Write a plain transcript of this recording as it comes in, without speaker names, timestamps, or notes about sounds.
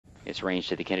Its range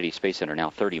to the Kennedy Space Center now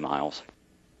 30 miles.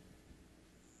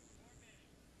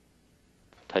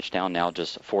 Touchdown now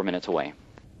just 4 minutes away.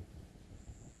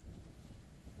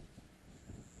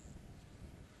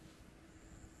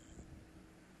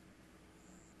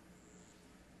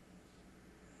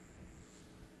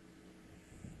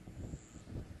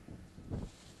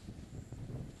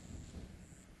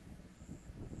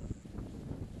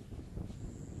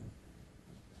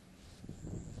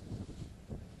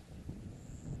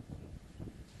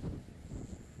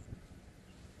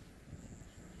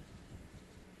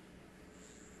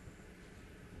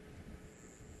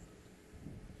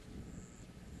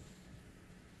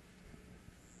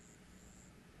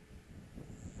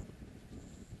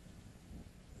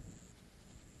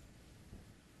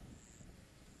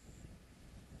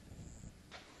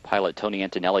 Pilot Tony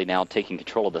Antonelli now taking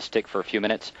control of the stick for a few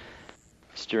minutes,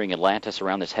 steering Atlantis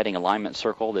around this heading alignment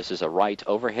circle. This is a right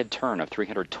overhead turn of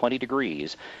 320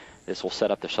 degrees. This will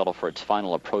set up the shuttle for its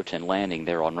final approach and landing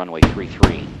there on runway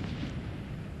 33.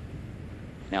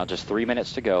 Now just 3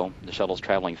 minutes to go. The shuttle's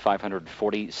traveling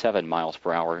 547 miles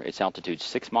per hour. Its altitude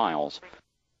 6 miles.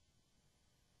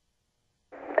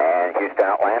 And Houston,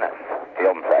 Atlantis,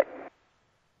 field in sight.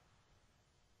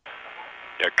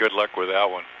 Yeah, good luck with that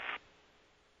one.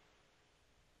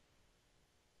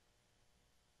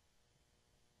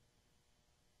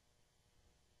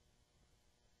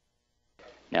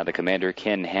 Now the commander,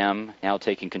 Ken Ham, now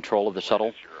taking control of the shuttle.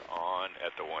 You're on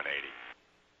at the 180.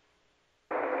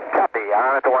 Copy,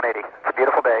 on at the 180. It's a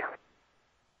beautiful day.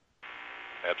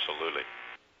 Absolutely.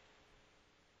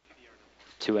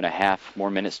 2.5 more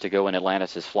minutes to go in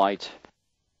Atlantis' flight.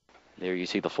 There you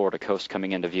see the Florida coast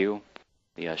coming into view.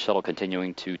 The shuttle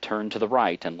continuing to turn to the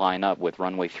right and line up with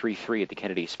runway 33 at the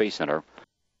Kennedy Space Center.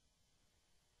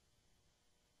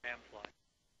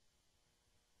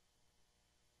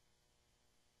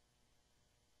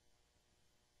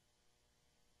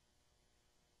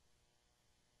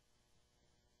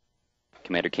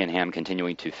 Commander Ken Ham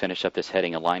continuing to finish up this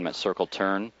heading alignment circle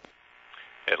turn.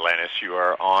 Atlantis, you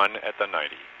are on at the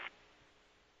 90.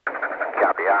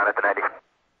 Copy, on at the 90.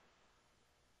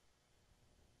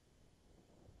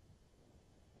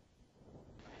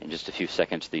 In just a few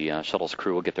seconds, the shuttle's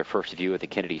crew will get their first view at the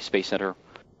Kennedy Space Center.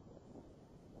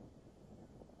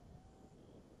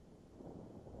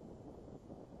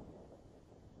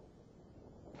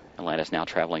 Atlantis now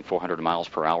traveling 400 miles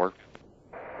per hour.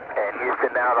 And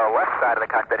Houston, now the left side of the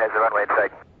cockpit has the runway in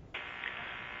sight.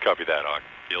 Copy that, on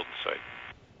field in sight.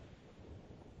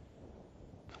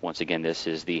 Once again, this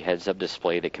is the heads-up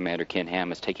display that Commander Ken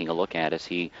Ham is taking a look at as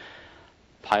he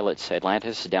pilots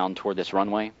Atlantis down toward this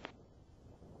runway.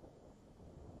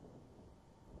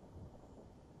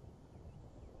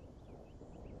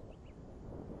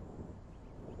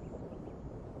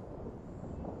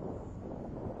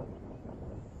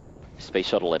 Space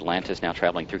Shuttle Atlantis now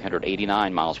traveling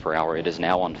 389 miles per hour. It is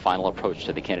now on final approach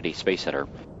to the Kennedy Space Center.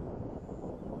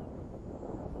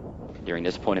 During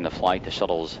this point in the flight, the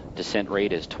shuttle's descent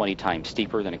rate is 20 times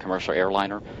steeper than a commercial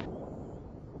airliner.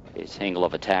 Its angle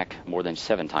of attack more than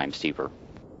 7 times steeper.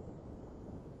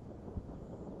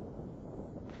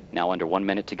 Now under 1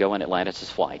 minute to go in Atlantis'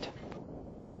 flight.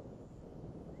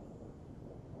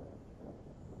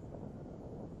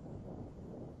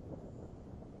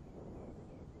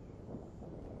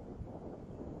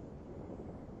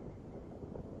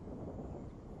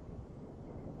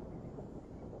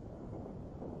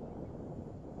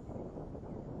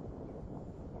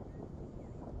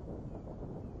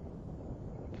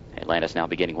 Atlantis now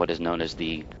beginning what is known as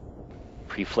the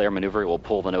pre-flare maneuver. It will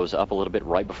pull the nose up a little bit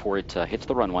right before it hits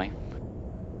the runway.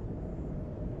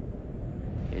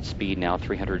 Its speed now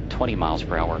 320 miles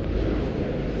per hour.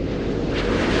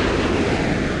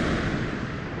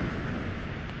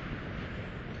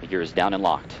 The gear is down and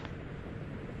locked.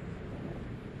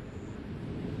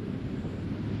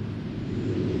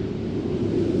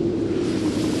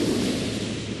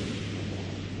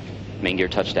 Main gear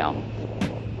touchdown.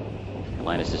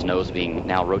 Atlantis' nose being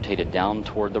now rotated down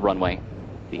toward the runway.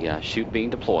 The chute being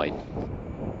deployed.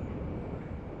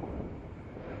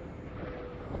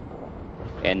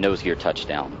 And nose gear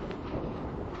touchdown.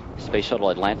 Space Shuttle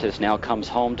Atlantis now comes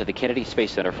home to the Kennedy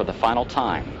Space Center for the final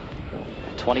time.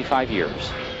 25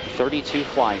 years, 32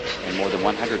 flights, and more than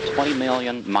 120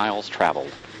 million miles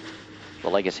traveled. The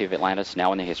legacy of Atlantis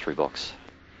now in the history books.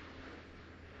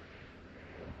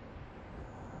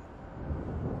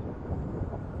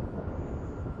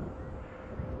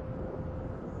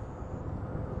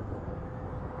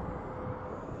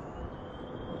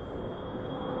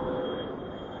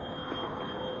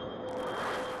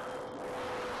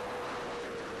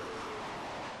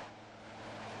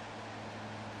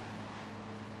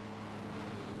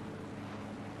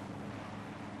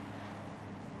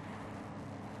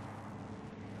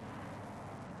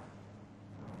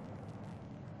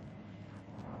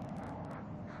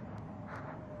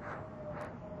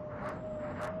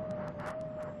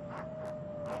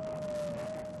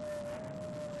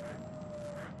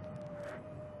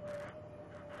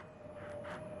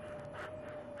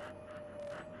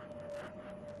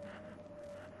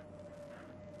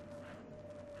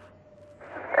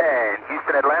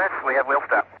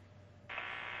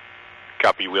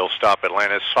 Copy, wheel stop,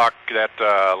 Atlantis. Hawk, that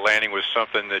landing was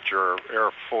something that your Air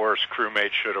Force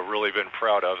crewmates should have really been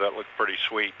proud of. That looked pretty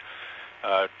sweet.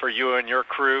 For you and your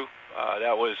crew,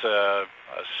 that was a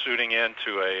suiting in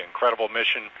to an incredible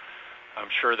mission. I'm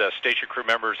sure the station crew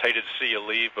members hated to see you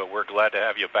leave, but we're glad to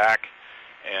have you back.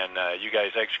 And you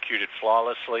guys executed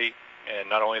flawlessly. And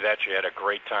not only that, you had a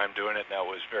great time doing it. And that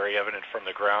was very evident from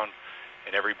the ground.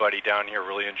 And everybody down here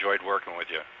really enjoyed working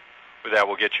with you. With that,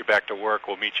 we'll get you back to work.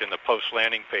 We'll meet you in the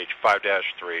post-landing, page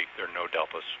 5-3. There are no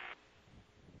deltas.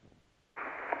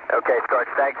 Okay, Scorch,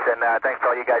 thanks, and thanks to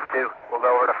all you guys, too. We'll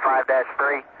go over to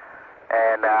 5-3,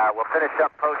 and we'll finish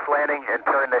up post-landing and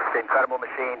turn this incredible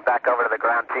machine back over to the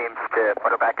ground teams to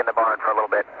put her back in the barn for a little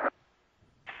bit.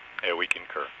 Yeah, we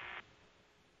concur.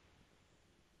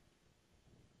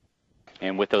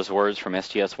 And with those words from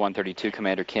STS-132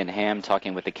 Commander Ken Ham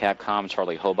talking with the Capcom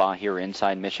Charlie Hobaugh here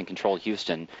inside Mission Control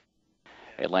Houston,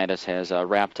 Atlantis has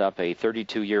wrapped up a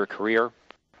 32-year career,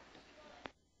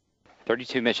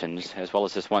 32 missions, as well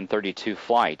as this 132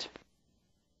 flight.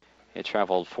 It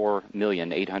traveled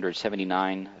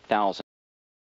 4,879,000